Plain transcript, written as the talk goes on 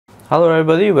Hello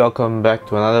everybody, welcome back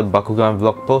to another Bakugan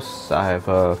vlog post. I have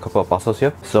a couple of parcels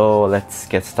here, so let's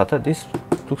get started. This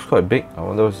looks quite big. I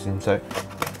wonder what's inside.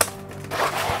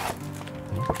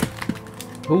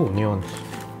 Ooh, neons.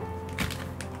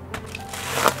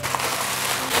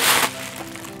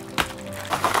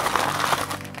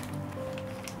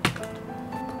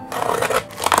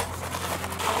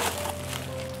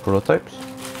 Prototypes.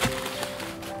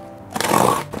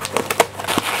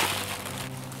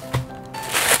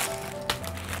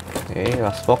 Okay,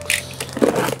 last box.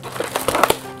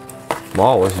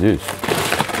 Wow, what's this?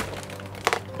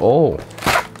 Oh.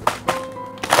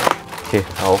 Okay,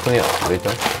 I'll open it up later.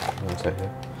 Inside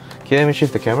here. Okay, let me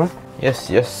shift the camera.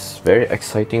 Yes, very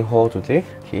exciting haul today.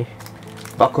 Okay.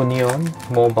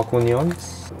 BakuNeon, more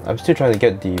BakuNeons. I'm still trying to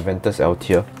get the Ventus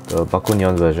tier, the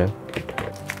BakuNeon version.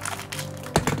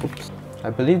 Oops. I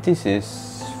believe this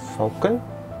is Falcon?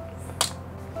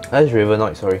 That's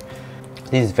Ravenoid, sorry.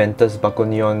 This is Ventus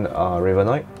BakuNeon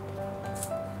Ravenoid.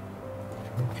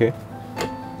 Okay.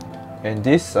 And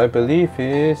this, I believe,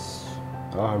 is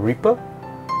Reaper?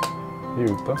 Is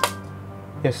it Reaper?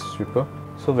 Yes, Reaper.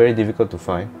 So very difficult to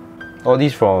find. All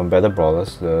these from Battle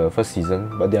Brawlers, the first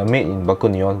season, but they are made in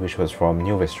BakuNeon, which was from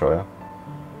New Vestroya.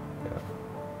 Yeah.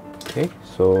 Okay,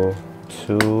 so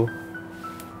two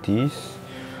these.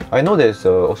 I know there's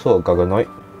also a Garganoid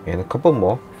and a couple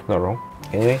more, if not wrong.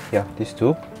 Anyway, yeah, these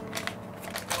two.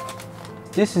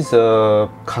 This is a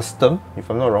custom, if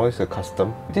I'm not wrong, it's a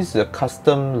custom. This is a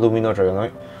custom Lumino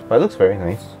Dragonoid, but it looks very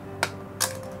nice.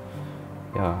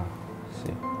 Yeah, let's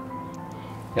see.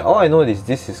 Yeah, all I know is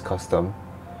this is custom.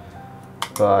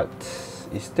 But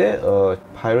is there a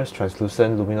Pyrus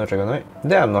Translucent Lumino Dragonoid?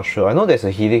 That I'm not sure. I know there's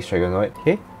a Helix Dragonoid.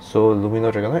 Okay, so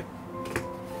Lumino Dragonoid.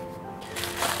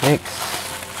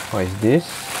 Next, what is this?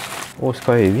 Oh, it's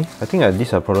quite heavy. I think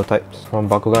these are prototypes from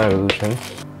Bakugan Evolution.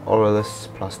 Aurelus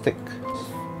plastic.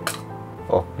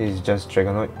 Oh, this is just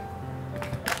Dragonoid.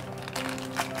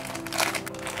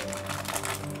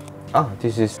 Ah,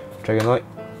 this is Dragonoid.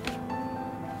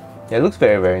 Yeah, it looks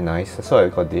very nice. That's why I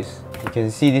got this. You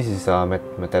can see this is a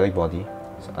metallic body.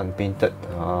 It's unpainted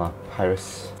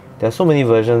Pyrus. There are so many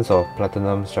versions of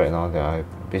Platinums right now that I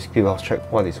basically lost track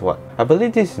what is what. I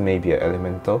believe this may be an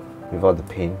elemental without the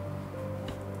paint.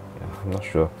 Yeah, I'm not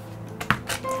sure.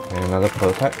 And another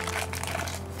prototype.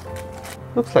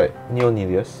 Looks like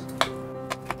Neonilius.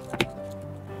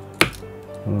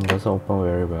 Doesn't open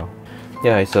very well.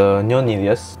 Yeah, it's a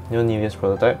Neonilius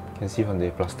prototype. You can see from the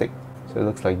plastic. So it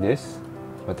looks like this.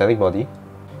 Metallic body.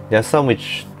 There are some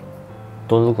which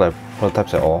don't look like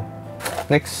prototypes at all.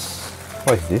 Next,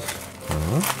 what is this?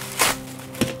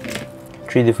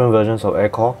 Three different versions of air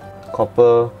core.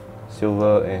 Copper,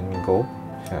 silver and gold.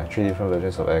 Yeah, three different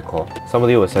versions of air core.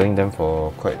 Somebody was selling them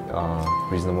for quite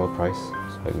reasonable price.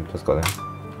 So I just got them.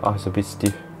 Ah, it's a bit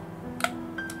stiff.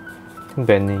 I think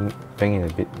banging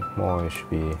a bit more, it should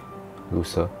be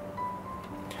looser.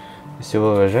 The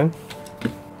silver version,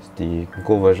 it's the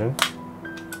gold version.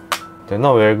 They're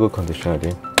not very good condition, I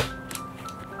think.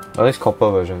 Oh, this copper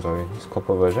version, sorry. This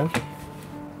copper version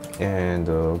and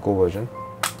the gold version.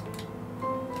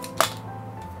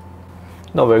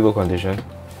 Not very good condition.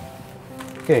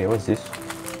 Okay, what's this?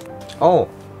 Oh,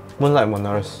 Moonlight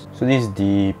Monarus. So this is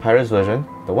the Pyrus version,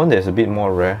 the one that's a bit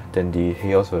more rare than the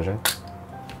Chaos version.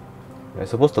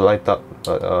 It's supposed to light up,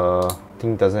 but I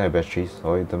think it doesn't have batteries,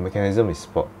 or the mechanism is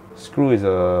spot. Screw is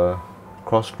a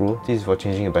cross screw. This is for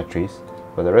changing the batteries,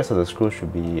 but the rest of the screws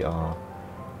should be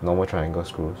normal triangle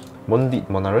screws. Moonlit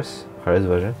Monarus, Pyrus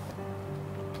version.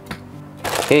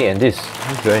 Okay, and this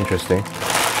is very interesting.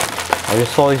 I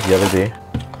just saw this the other day.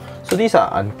 So these are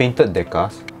unpainted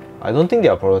DEKAs. I don't think they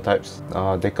are prototypes.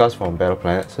 DEKAs from Battle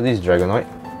Planet. So this is Dragonoid.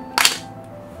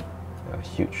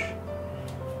 Huge.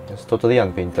 It's totally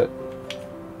unpainted.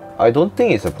 I don't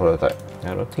think it's a prototype.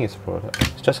 I don't think it's a prototype.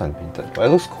 It's just unpainted. But it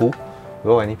looks cool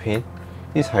without any paint.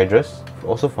 This is Hydrus,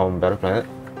 also from Battle Planet.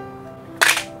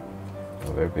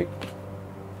 Oh, very big.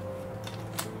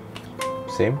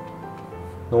 Same.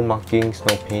 No markings,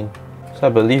 no paint. So I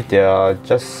believe they are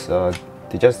just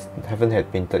they just haven't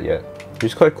had painted yet. Which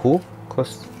is quite cool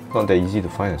because it's not that easy to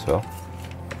find as well.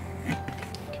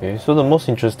 Okay, so the most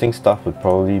interesting stuff would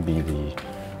probably be the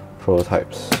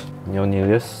prototypes.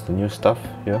 Neonilius, the new stuff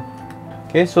here.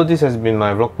 Okay, so this has been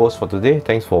my vlog post for today.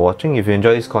 Thanks for watching. If you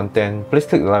enjoy this content, please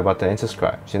click the like button and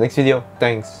subscribe. See you next video.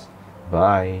 Thanks.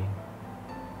 Bye.